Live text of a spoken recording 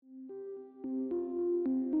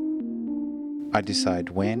I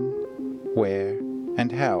decide when, where, and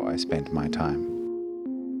how I spend my time.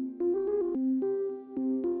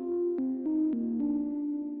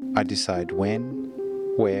 I decide when,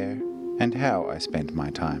 where, and how I spend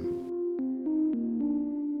my time.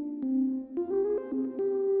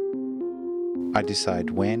 I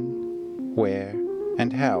decide when, where,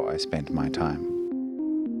 and how I spend my time.